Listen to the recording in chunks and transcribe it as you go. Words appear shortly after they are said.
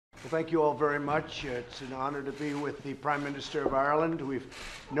Well, thank you all very much. It's an honor to be with the Prime Minister of Ireland. We've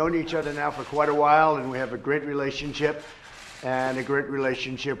known each other now for quite a while, and we have a great relationship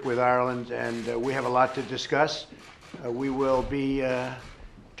with Ireland, and we have a lot to discuss. We will be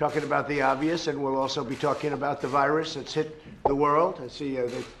talking about the obvious, and we'll also be talking about the virus that's hit the world. I see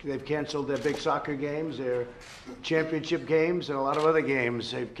they've canceled their big soccer games, their championship games, and a lot of other games.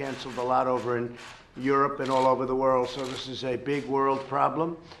 They've canceled a lot over in Europe and all over the world, so this is a big world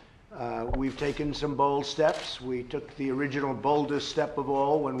problem. We've taken some bold steps. We took the original boldest step of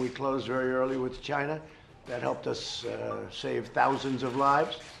all when we closed very early with China. That helped us save thousands of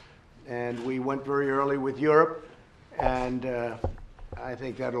lives. And we went very early with Europe, and I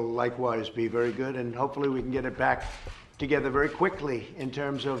think that'll likewise be very good, and hopefully we can get it back together very quickly in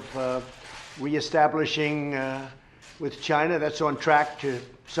terms of reestablishing with China. That's on track to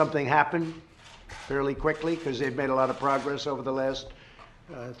something happen fairly quickly because they've made a lot of progress over the last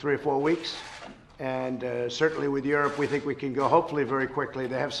 3 or 4 weeks. And certainly with Europe, we think we can go hopefully very quickly.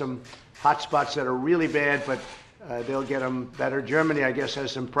 They have some hot spots that are really bad, but they'll get them better. Germany, I guess,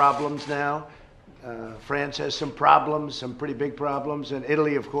 has some problems now. France has some problems, some pretty big problems. And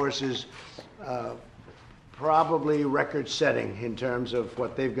Italy, of course, is probably record-setting in terms of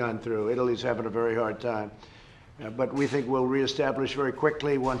what they've gone through. Italy's having a very hard time. But we think we'll reestablish very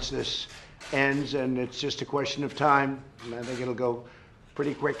quickly once this ends, and it's just a question of time. And I think it'll go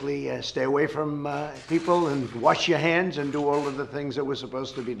pretty quickly. Stay away from people and wash your hands and do all of the things that we're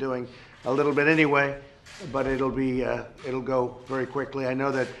supposed to be doing a little bit anyway, but it'll go very quickly. I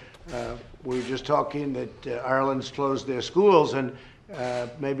know that we were just talking that Ireland's closed their schools, and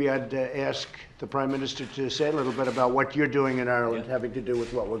maybe I'd ask the Prime Minister to say a little bit about what you're doing in Ireland having to do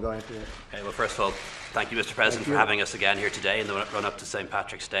with what we're going through. Okay, well, first of all, thank you, Mr. President, for having us again here today in the run-up to St.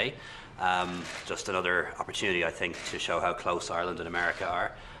 Patrick's Day. Just another opportunity, I think, to show how close Ireland and America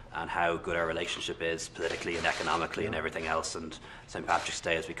are and how good our relationship is politically and economically and everything else. And St. Patrick's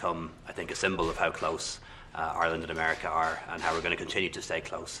Day has become, I think, a symbol of how close Ireland and America are and how we're going to continue to stay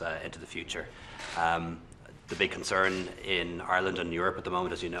close into the future. The big concern in Ireland and Europe at the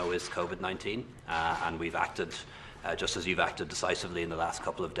moment, as you know, is COVID-19, and we've acted just as you've acted decisively in the last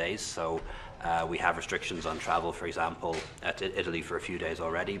couple of days. So we have restrictions on travel, for example, to Italy for a few days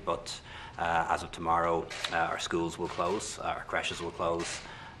already, but as of tomorrow, our schools will close, our creches will close.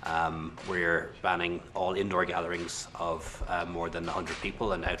 We're banning all indoor gatherings of more than 100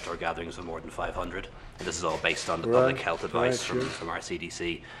 people and outdoor gatherings of more than 500. And this is all based on the public health advice from our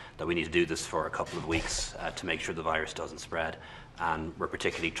CDC that we need to do this for a couple of weeks to make sure the virus doesn't spread. And we're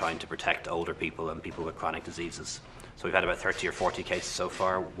particularly trying to protect older people and people with chronic diseases. So we've had about 30 or 40 cases so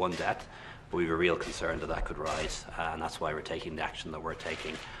far, 1 death, but we have a real concern that that could rise, and that's why we're taking the action that we're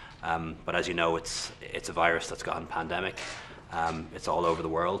taking. But as you know, it's a virus that's gone pandemic. It's all over the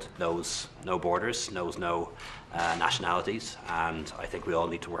world, knows no borders, knows no nationalities, and I think we all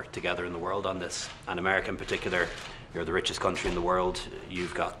need to work together in the world on this. And America in particular, you're the richest country in the world.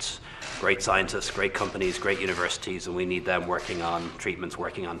 You've got great scientists, great companies, great universities, and we need them working on treatments,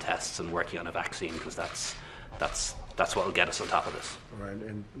 working on tests, and working on a vaccine, because that's what will get us on top of this. Right,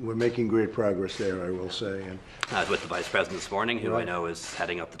 and we're making great progress there, I will say. And I was with the Vice President this morning, who I know is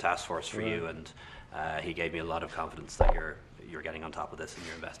heading up the task force for you, and he gave me a lot of confidence that you're getting on top of this and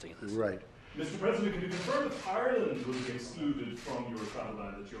you're investing in this. Right. Mr. President, can you confirm that Ireland will be excluded from your travel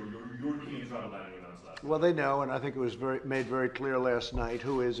ban, that your European travel ban you announced last? Well, they know, and I think it was made very clear last night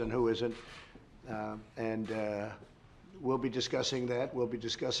who is and who isn't. And we'll be discussing that. We'll be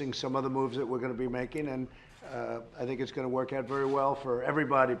discussing some of the moves that we're going to be making, and I think it's going to work out very well for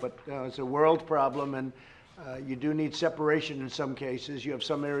everybody. But it's a world problem, and you do need separation in some cases. You have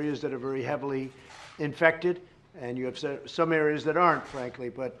some areas that are very heavily infected, and you have some areas that aren't, frankly.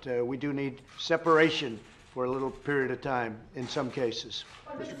 But we do need separation for a little period of time in some cases.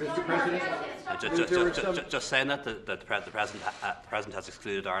 Mr. President, just saying that the President has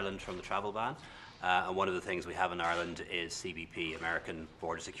excluded Ireland from the travel ban. And one of the things we have in Ireland is CBP, American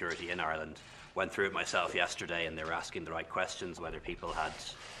Border Security in Ireland. Went through it myself yesterday, and they were asking the right questions, whether people had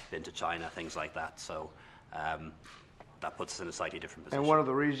been to China, things like that. So that puts us in a slightly different position. And one of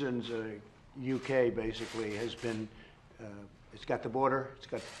the reasons UK basically has been, it's got the border, it's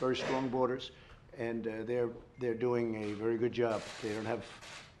got very strong borders, and they're doing a very good job. They don't have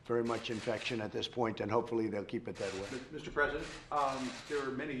very much infection at this point, and hopefully they'll keep it that way. Mr. President, there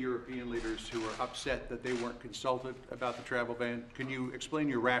are many European leaders who are upset that they weren't consulted about the travel ban. Can you explain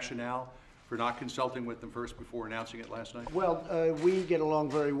your rationale for not consulting with them first before announcing it last night? Well, we get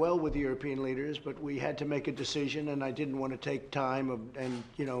along very well with the European leaders, but we had to make a decision, and I didn't want to take time, and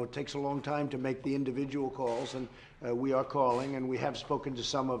you know, it takes a long time to make the individual calls, and we are calling, and we have spoken to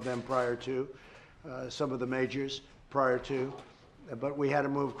some of them prior to, some of the majors prior to, but we had to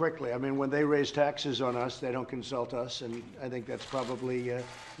move quickly. I mean, when they raise taxes on us, they don't consult us, and I think that's probably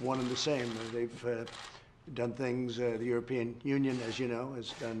one and the same. They've done things, the European Union, as you know,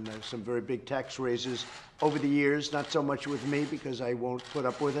 has done some very big tax raises over the years, not so much with me because I won't put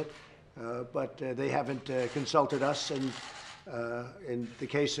up with it, but they haven't consulted us, and in the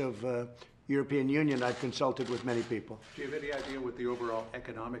case of European Union, I've consulted with many people. Do you have any idea what the overall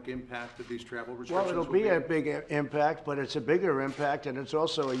economic impact of these travel restrictions Well, it'll be a big impact, but it's a bigger impact, and it's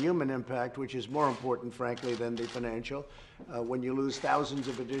also a human impact, which is more important, frankly, than the financial, when you lose thousands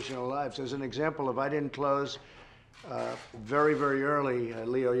of additional lives. As an example, if I didn't close very, very early,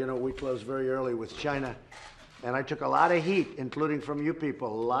 Leo, you know, we closed very early with China, and I took a lot of heat, including from you people,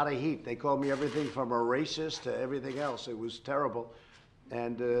 a lot of heat. They called me everything from a racist to everything else. It was terrible.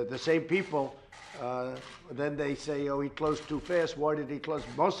 And the same people, then they say, oh, he closed too fast. Why did he close?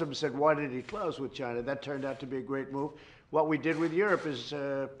 Most of them said, why did he close with China? That turned out to be a great move. What we did with Europe is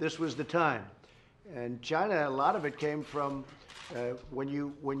this was the time. And China, a lot of it came from when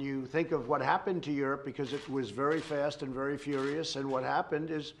you think of what happened to Europe, because it was very fast and very furious. And what happened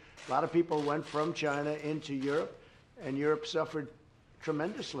is a lot of people went from China into Europe, and Europe suffered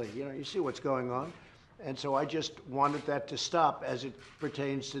tremendously. You know, you see what's going on. And so I just wanted that to stop as it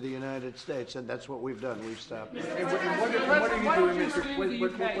pertains to the United States, and that's what we've done. We've stopped. And what are you doing,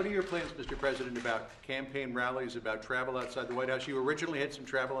 what are your plans, Mr. President, about campaign rallies, about travel outside the White House? You originally had some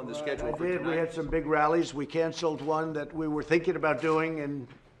travel on the schedule for tonight. We had some big rallies. We canceled one that we were thinking about doing in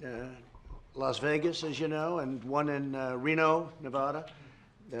Las Vegas, as you know, and one in Reno, Nevada.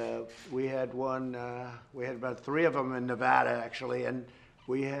 We had about 3 of them in Nevada, actually, and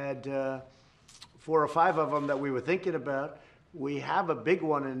we had 4 or 5 of them that we were thinking about. We have a big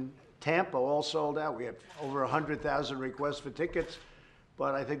one in Tampa, all sold out. We have over 100,000 requests for tickets,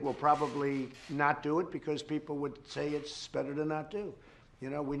 but I think we'll probably not do it because people would say it's better to not do. You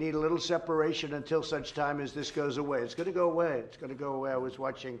know, we need a little separation until such time as this goes away. It's going to go away. It's going to go away. I was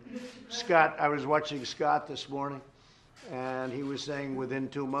watching Scott this morning, and he was saying within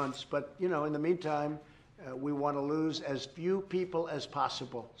 2 months. But, you know, in the meantime, we want to lose as few people as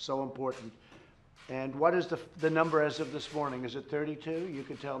possible. So important. And what is the number as of this morning? Is it 32? You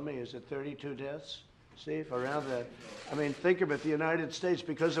can tell me. Is it 32 deaths, Steve? Around that. I mean, think of it. The United States,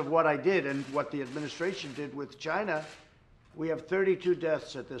 because of what I did and what the administration did with China, we have 32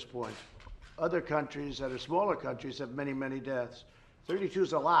 deaths at this point. Other countries that are smaller countries have many, many deaths. 32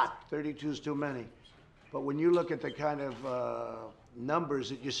 is a lot. 32 is too many. But when you look at the kind of numbers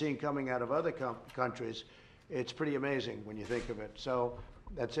that you're seeing coming out of other countries, it's pretty amazing when you think of it. So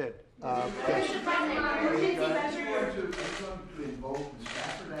that's it. Yes. To invoke the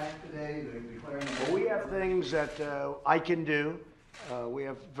Stafford Act today, they're declaring. Well, we have things that I can do. We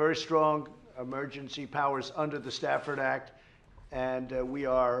have very strong emergency powers under the Stafford Act, and we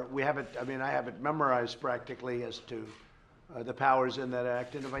have it. I mean, I have it memorized practically as to the powers in that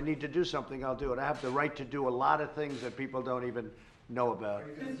act. And if I need to do something, I'll do it. I have the right to do a lot of things that people don't even know about. Are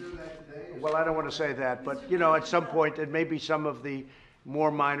you going to do that today? Well, I don't want to say that, but you know, at some point, it may be some of the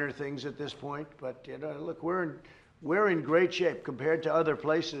more minor things at this point. But you know, look, we're in great shape compared to other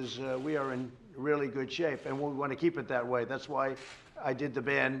places. We are in really good shape, and we want to keep it that way. That's why I did the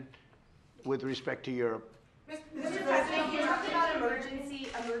ban with respect to Europe. Mr. President, you talked about emergency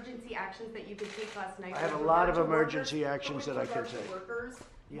actions that you could take last night. I have a lot of emergency actions that I can take. Workers,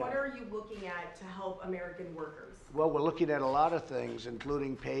 Yeah. what are you looking at to help American workers? Well, we're looking at a lot of things,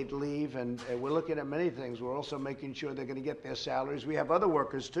 including paid leave, and we're looking at many things. We're also making sure they're going to get their salaries. We have other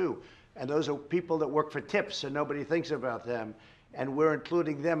workers, too, and those are people that work for tips, and nobody thinks about them, and we're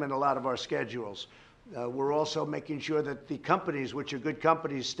including them in a lot of our schedules. We're also making sure that the companies, which are good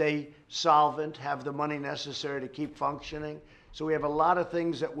companies, stay solvent, have the money necessary to keep functioning. So we have a lot of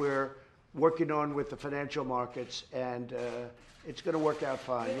things that we're working on with the financial markets, and it's going to work out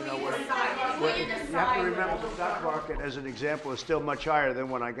fine. You know, you have to remember the stock market, as an example, is still much higher than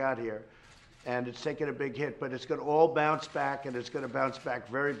when I got here, and it's taken a big hit, but it's going to all bounce back, and it's going to bounce back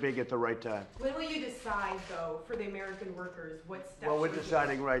very big at the right time. When will you decide, though, for the American workers, what steps? Well, we're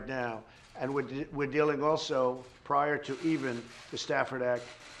deciding right now, and we're dealing also, prior to even the Stafford Act,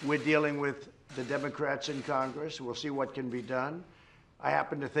 we're dealing with the Democrats in Congress. We'll see what can be done. I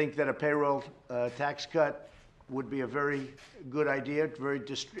happen to think that a payroll tax cut would be a very good idea. It really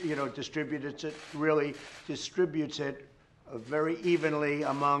distributes it very evenly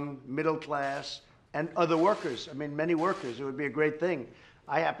among middle class and other workers. I mean, many workers. It would be a great thing.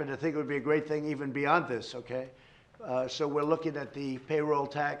 I happen to think it would be a great thing even beyond this, okay? So we're looking at the payroll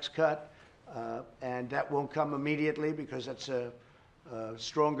tax cut, and that won't come immediately because that's a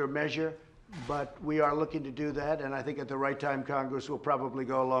stronger measure. But we are looking to do that, and I think at the right time, Congress will probably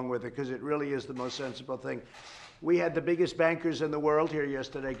go along with it because it really is the most sensible thing. We had the biggest bankers in the world here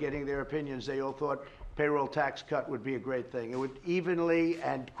yesterday getting their opinions. They all thought payroll tax cut would be a great thing. It would evenly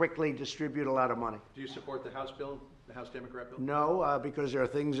and quickly distribute a lot of money. Do you support the House bill, the House Democrat bill? No, because there are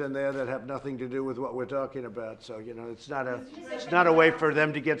things in there that have nothing to do with what we're talking about. So, you know, it's not a way for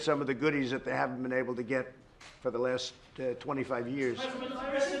them to get some of the goodies that they haven't been able to get for the last 25 years. Will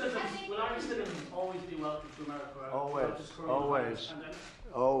Irish citizens always be welcome to America? Always.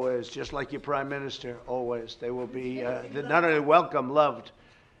 Always, just like your prime minister, always. They will be not only welcome, loved.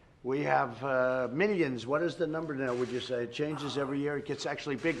 We have millions. What is the number now, would you say? It changes every year. It gets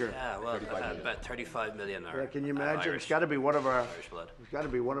actually bigger. Yeah, well, about 35 million are Can you imagine? Irish, It's got to be one of our Irish blood. It's got to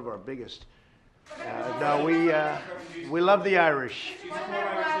be one of our biggest. No, we love the Irish.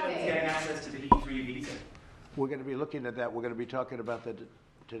 Getting access to the E3 visa. We're going to be looking at that. We're going to be talking about that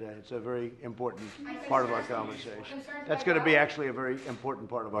today. It's a very important part of our conversation. That's going to be actually a very important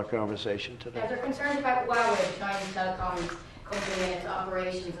part of our conversation today. They're concerned about Huawei, Chinese telecoms company, its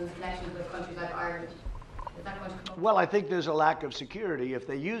operations and connections with countries like Ireland. Is that going to come up? Well, I think there's a lack of security. If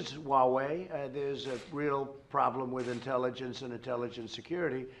they use Huawei, there's a real problem with intelligence and intelligence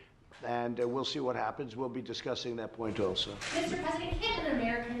security, and we'll see what happens. We'll be discussing that point also. Mr. President, can an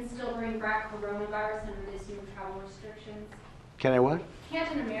American still bring back coronavirus under these new travel restrictions? Can I what? Can't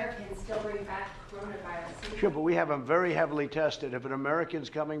an American still bring back coronavirus? Sure, but we have them very heavily tested. If an American's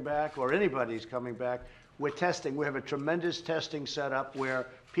coming back or anybody's coming back, we're testing. We have a tremendous testing setup where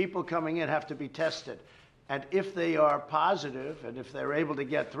people coming in have to be tested. And if they are positive and if they're able to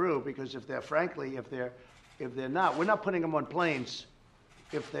get through, because if they're not, we're not putting them on planes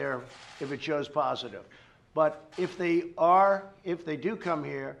if it shows positive. But if they do come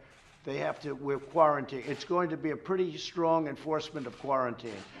here, we're quarantined. It's going to be a pretty strong enforcement of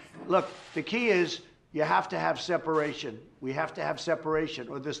quarantine. Look, the key is you have to have separation. We have to have separation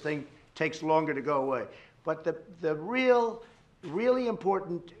or this thing takes longer to go away. But the really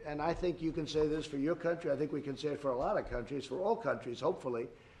important, and I think you can say this for your country, I think we can say it for a lot of countries, for all countries, hopefully,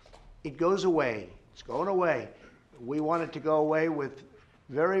 it goes away. It's going away. We want it to go away with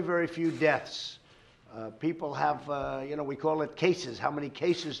very, very few deaths. People have, we call it cases. How many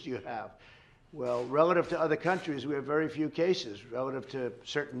cases do you have? Well, relative to other countries, we have very few cases. Relative to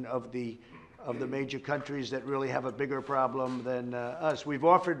certain of the major countries that really have a bigger problem than us. We've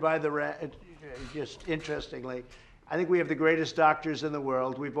offered just interestingly, I think we have the greatest doctors in the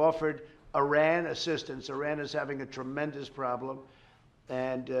world. We've offered Iran assistance. Iran is having a tremendous problem.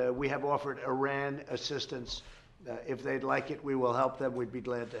 And we have offered Iran assistance. If they'd like it, we will help them. We'd be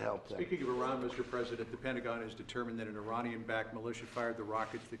glad to help them. Speaking of Iran, Mr. President, the Pentagon has determined that an Iranian-backed militia fired the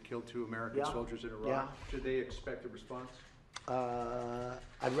rockets that killed 2 American soldiers in Iraq. Yeah. Should they expect a response?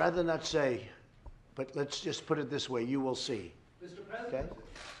 I'd rather not say, but let's just put it this way. You will see. Mr. President. Okay?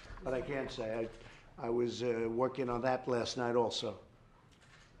 But I can't say. I was working on that last night also.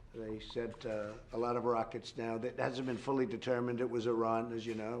 They sent a lot of rockets now. That hasn't been fully determined. It was Iran, as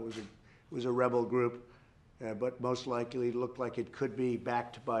you know. It was a rebel group. But most likely it looked like it could be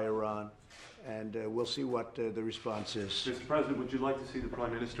backed by Iran. And we'll see what the response is. Mr. President, would you like to see the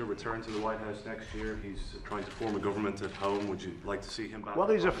Prime Minister return to the White House next year? He's trying to form a government at home. Would you like to see him back? Well,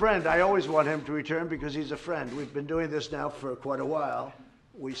 he's a friend. I always want him to return because he's a friend. We've been doing this now for quite a while.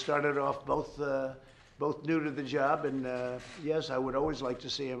 We started off both new to the job, and yes, I would always like to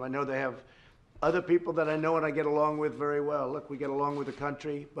see him. I know they have other people that I know and I get along with very well. Look, we get along with the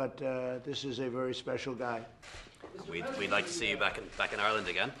country, but this is a very special guy. We'd like to see you back in Ireland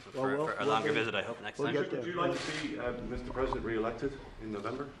again for a longer visit, I hope, next time. Would you like to see Mr. President re-elected in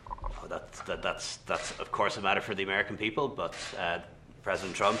November? Oh, that's of course a matter for the American people, but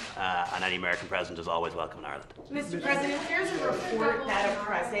President Trump and any American president is always welcome in Ireland. Mr. President, there's a report that a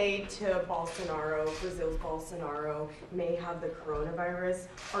press aide to Bolsonaro, Brazil's Bolsonaro, may have the coronavirus.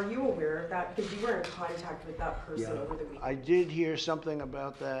 Are you aware of that? Because you were in contact with that person over the weekend. I did hear something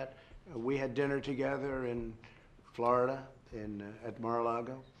about that. We had dinner together in Florida, at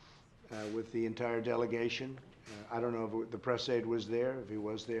Mar-a-Lago, with the entire delegation. I don't know if the press aide was there. If he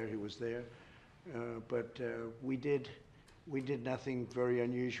was there, he was there. But we did nothing very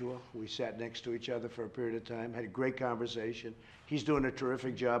unusual. We sat next to each other for a period of time, had a great conversation. He's doing a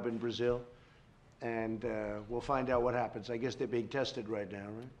terrific job in Brazil, and we'll find out what happens. I guess they're being tested right now,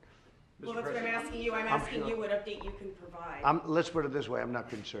 right? Well, that's what I'm asking you. I'm asking you what update you can provide. Let's put it this way, I'm not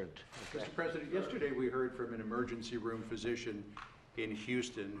concerned. Okay? Mr. President, yesterday we heard from an emergency room physician in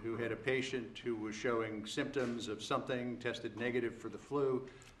Houston who had a patient who was showing symptoms of something, tested negative for the flu.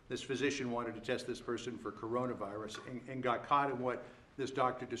 This physician wanted to test this person for coronavirus and got caught in what this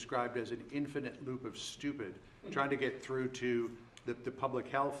doctor described as an infinite loop of stupid, trying to get through to the public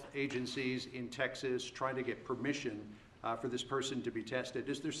health agencies in Texas, trying to get permission for this person to be tested.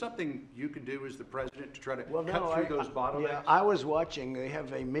 Is there something you can do as the president to try to cut through those bottlenecks? Yeah, I was watching. They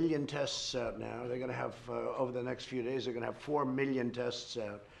have 1 million tests out now. They're going to have, over the next few days, they're going to have 4 million tests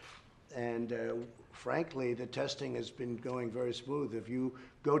out. And frankly, the testing has been going very smooth. If you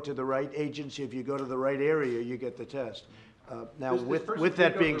go to the right agency, if you go to the right area, you get the test. Now, with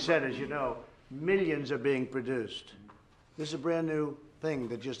that being said, as you know, millions are being produced. This is a brand new thing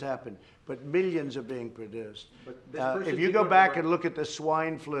that just happened, but millions are being produced. If you go back and look at the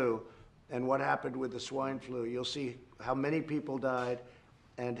swine flu and what happened with the swine flu, you'll see how many people died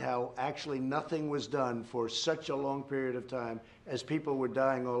and how actually nothing was done for such a long period of time as people were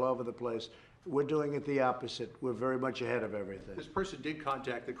dying all over the place. We're doing it the opposite. We're very much ahead of everything. This person did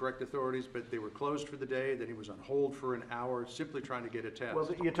contact the correct authorities, but they were closed for the day, then he was on hold for an hour, simply trying to get a test.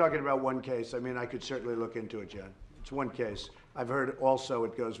 Well, you're talking about one case. I mean, I could certainly look into it, John. It's one case. I've heard also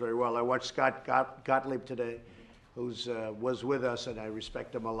it goes very well. I watched Scott Gottlieb today, who was with us, and I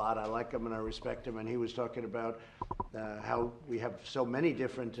respect him a lot. I like him and I respect him, and he was talking about how we have so many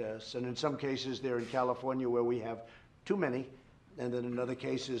different tests, and in some cases they're in California where we have too many, and then in other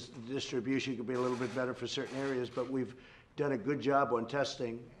cases the distribution could be a little bit better for certain areas, but we've done a good job on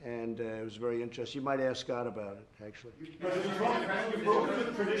testing, and it was very interesting. You might ask Scott about it, actually. President Trump, you've broken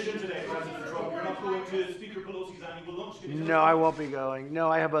with tradition today, President Trump. You're not going to Speaker Pelosi's annual lunch. No, I won't be going. No,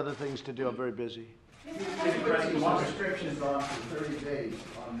 I have other things to do. I'm very busy. Mr. President, one restriction's on for 30 days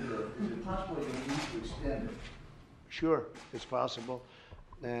on Europe. Is it possible you need to extend it? Sure, it's possible.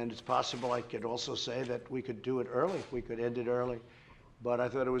 And it's possible I could also say that we could do it early. We could end it early. But I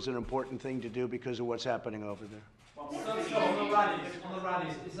thought it was an important thing to do because of what's happening over there. On the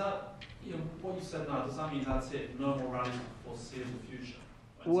rallies, is that, what you said now, does that mean that's it? No more rallies for foreseeable future?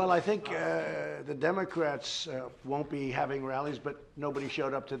 Well, I think the Democrats won't be having rallies, but nobody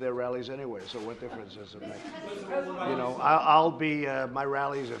showed up to their rallies anyway, so what difference does it make? You know, I'll be, my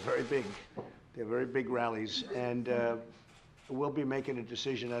rallies are very big. They're very big rallies, and we'll be making a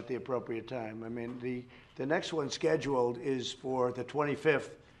decision at the appropriate time. I mean, the next one scheduled is for the 25th,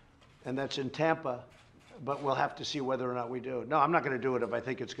 and that's in Tampa. But we'll have to see whether or not we do it. No, I'm not going to do it if I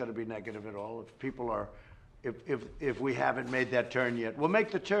think it's going to be negative at all. If people are, if we haven't made that turn yet, we'll make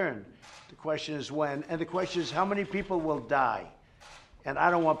the turn. The question is when, and the question is how many people will die. And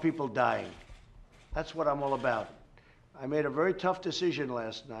I don't want people dying. That's what I'm all about. I made a very tough decision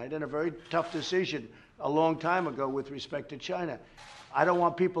last night and a very tough decision a long time ago with respect to China. I don't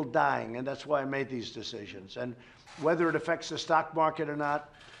want people dying, and that's why I made these decisions. And whether it affects the stock market or not,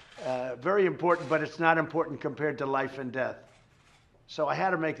 very important, but it's not important compared to life and death. So I had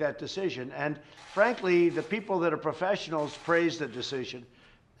to make that decision. And frankly, the people that are professionals praised the decision,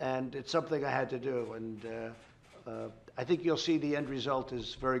 and it's something I had to do. And I think you'll see the end result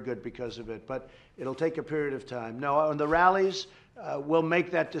is very good because of it, but it'll take a period of time. No, on the rallies, we'll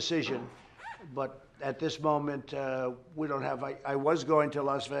make that decision, but at this moment, we don't have, I was going to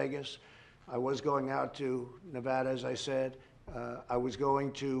Las Vegas. I was going out to Nevada, as I said. I was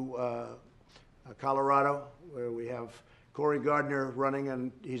going to Colorado, where we have Cory Gardner running,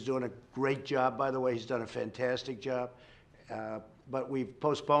 and he's doing a great job, by the way. He's done a fantastic job. But we've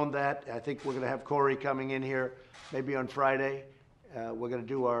postponed that. I think we're going to have Cory coming in here maybe on Friday. We're going to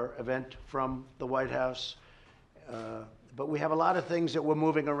do our event from the White House. But we have a lot of things that we're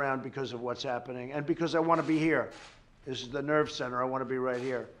moving around because of what's happening, and because I want to be here. This is the nerve center. I want to be right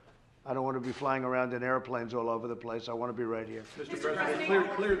here. I don't want to be flying around in airplanes all over the place. I want to be right here. Mr.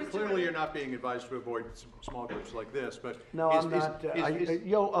 President, clearly you're not being advised to avoid small groups like this, but... No, I'm not.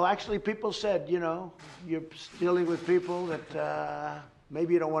 Actually, people said, you know, you're dealing with people that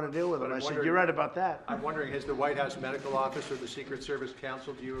maybe you don't want to deal with them. I said, you're right about that. I'm wondering, has the White House Medical Office or the Secret Service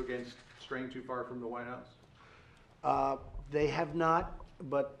counseled you against straying too far from the White House? They have not.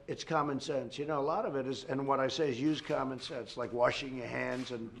 But it's common sense. You know, a lot of it is, and what I say is use common sense, like washing your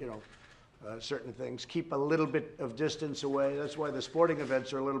hands and, you know, certain things. Keep a little bit of distance away. That's why the sporting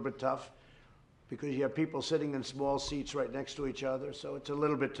events are a little bit tough, because you have people sitting in small seats right next to each other, so it's a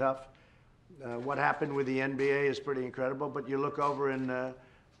little bit tough. What happened with the NBA is pretty incredible, but you look over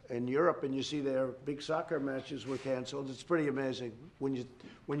in Europe and you see their big soccer matches were canceled. It's pretty amazing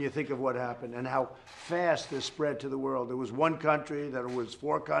when you think of what happened and how fast this spread to the world. There was one country, then it was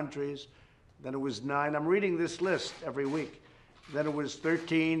 4 countries, then it was 9. I'm reading this list every week. Then it was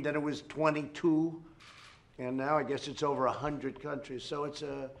 13, then it was 22, and now I guess it's over 100 countries. So it's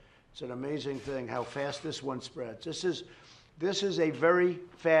an amazing thing how fast this one spreads. This is a very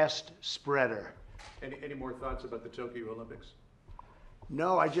fast spreader. Any more thoughts about the Tokyo Olympics?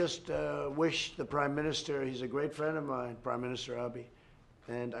 No, I just wish the Prime Minister, he's a great friend of mine, Prime Minister Abe,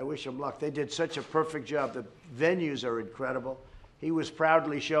 and I wish him luck. They did such a perfect job. The venues are incredible. He was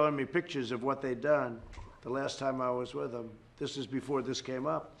proudly showing me pictures of what they'd done the last time I was with him. This is before this came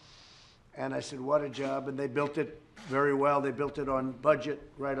up. And I said, what a job. And they built it very well. They built it on budget,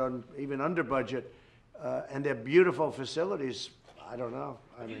 right on, even under budget. And they're beautiful facilities. I don't know.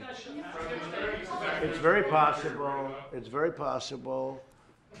 I mean, it's very possible. It's very possible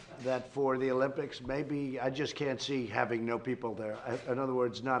that for the Olympics, maybe I just can't see having no people there. In other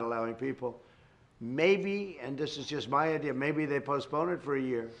words, not allowing people. Maybe, and this is just my idea, maybe they postpone it for a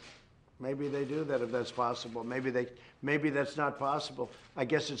year. Maybe they do that if that's possible. Maybe that's not possible. I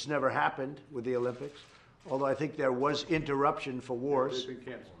guess it's never happened with the Olympics, although I think there was interruption for wars. They've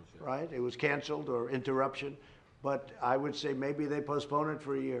been canceled. Right? It was canceled or interruption. But I would say maybe they postpone it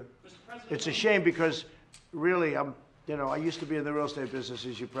for a year. It's a shame because really, I used to be in the real estate business,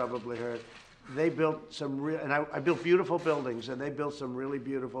 as you probably heard. They built some real, and I built beautiful buildings, and they built some really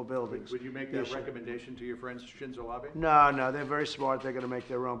beautiful buildings. Would you make that recommendation to your friends Shinzo Abe? No, they're very smart. They're going to make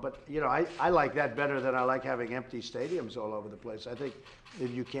their own. But, I like that better than I like having empty stadiums all over the place. I think if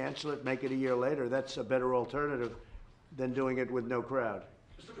you cancel it, make it a year later, that's a better alternative than doing it with no crowd.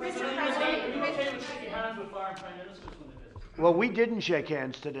 Mr. President, are you okay with shaking hands with foreign prime ministers when they visit? Well, we didn't shake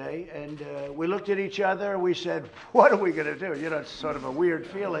hands today, and we looked at each other, and we said, what are we going to do? It's sort of a weird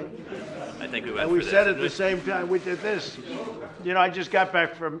feeling. I think we went And we through said this, at the same time, we did this. I just got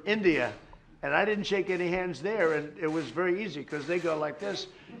back from India, and I didn't shake any hands there, and it was very easy, because they go like this,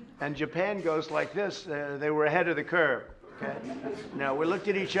 and Japan goes like this. They were ahead of the curve, okay? Now, we looked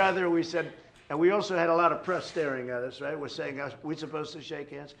at each other, we said, and we also had a lot of press staring at us, right? We're saying, are we supposed to shake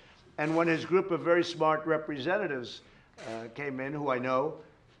hands? And when his group of very smart representatives came in, who I know,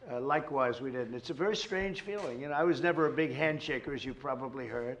 likewise we didn't. It's a very strange feeling. I was never a big handshaker, as you probably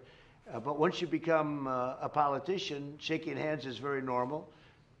heard. But once you become a politician, shaking hands is very normal.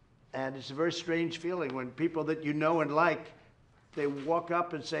 And it's a very strange feeling when people that you know and like, they walk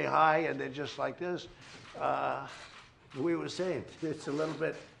up and say hi, and they're just like this. We were saying, it's a little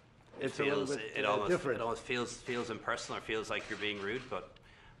bit, different. It almost feels impersonal, or feels like you're being rude, but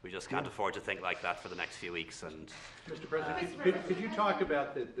we just can't afford to think like that for the next few weeks. And Mr. President, could you talk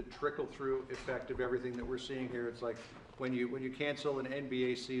about the trickle-through effect of everything that we're seeing here? It's like when you cancel an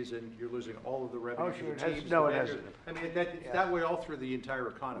NBA season, you're losing all of the revenue. Oh, sure. For the teams, No, the it vendors. hasn't. I mean, it's that way all through the entire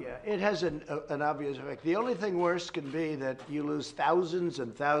economy. Yeah, it has an obvious effect. The only thing worse can be that you lose thousands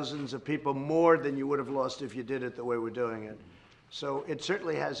and thousands of people more than you would have lost if you did it the way we're doing it. So it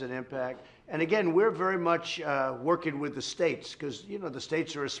certainly has an impact. And again, we're very much working with the states because, the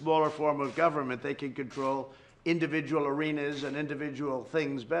states are a smaller form of government. They can control individual arenas and individual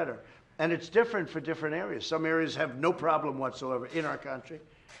things better. And it's different for different areas. Some areas have no problem whatsoever in our country,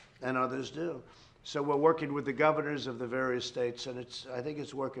 and others do. So we're working with the governors of the various states, and I think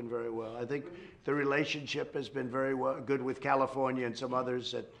it's working very well. I think the relationship has been very good with California and some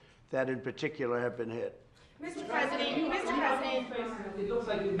others that in particular have been hit. Mr. President, It looks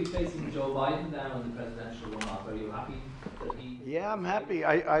like you'll be facing Joe Biden now in the presidential runoff. Are you happy that he... Yeah, I'm happy.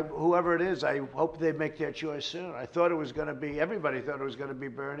 Whoever it is, I hope they make their choice soon. I thought it was going to be, everybody thought it was going to be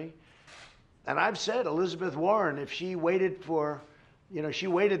Bernie. And I've said Elizabeth Warren, if she waited she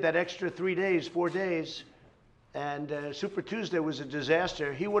waited that extra 3 days, 4 days, and Super Tuesday was a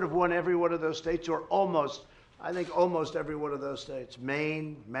disaster, he would have won every one of those states, or almost, I think almost every one of those states.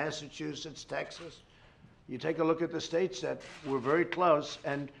 Maine, Massachusetts, Texas. You take a look at the states that were very close,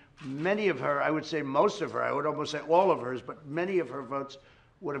 and many of her, I would say most of her, I would almost say all of hers, but many of her votes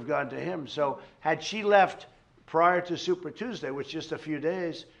would have gone to him. So had she left prior to Super Tuesday, which is just a few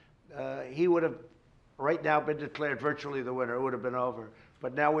days, he would have right now been declared virtually the winner. It would have been over.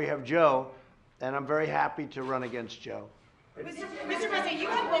 But now we have Joe, and I'm very happy to run against Joe. Mr. President, you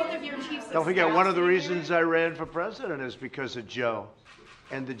have both of your chiefs of Don't forget, staff one of the here. reasons I ran for president is because of Joe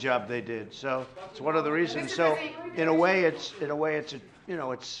and the job they did. So it's one of the reasons. So in a way, it's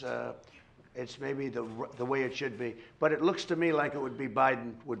maybe the way it should be. But it looks to me like it would be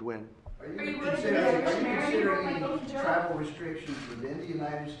Biden would win. Are you considering any travel restrictions within the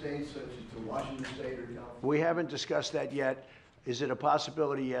United States, such as to Washington State or California? We haven't discussed that yet. Is it a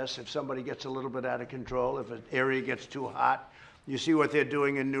possibility? Yes. If somebody gets a little bit out of control, if an area gets too hot, you see what they're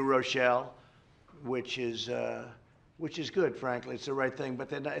doing in New Rochelle, which is, which is good, frankly. It's the right thing,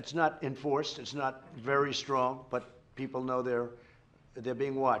 but it's not enforced. It's not very strong, but people know they're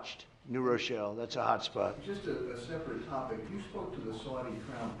being watched. New Rochelle, that's a hot spot. Just a separate topic. You spoke to the Saudi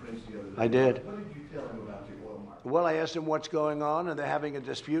Crown Prince the other day. I did. What did you tell him about the oil market? Well, I asked him what's going on, and they're having a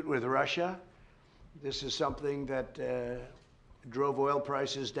dispute with Russia. This is something that drove oil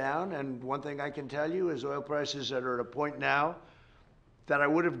prices down, and one thing I can tell you is oil prices that are at a point now that I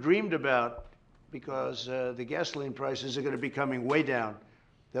would have dreamed about, because the gasoline prices are going to be coming way down.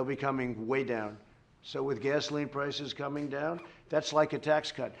 They'll be coming way down. So with gasoline prices coming down, that's like a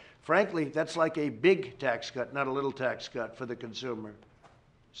tax cut. Frankly, that's like a big tax cut, not a little tax cut for the consumer.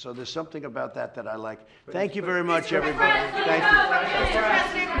 So there's something about that that I like. Thank you very much, everybody. Thank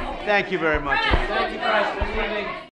you. Thank you very much. Thank you, President.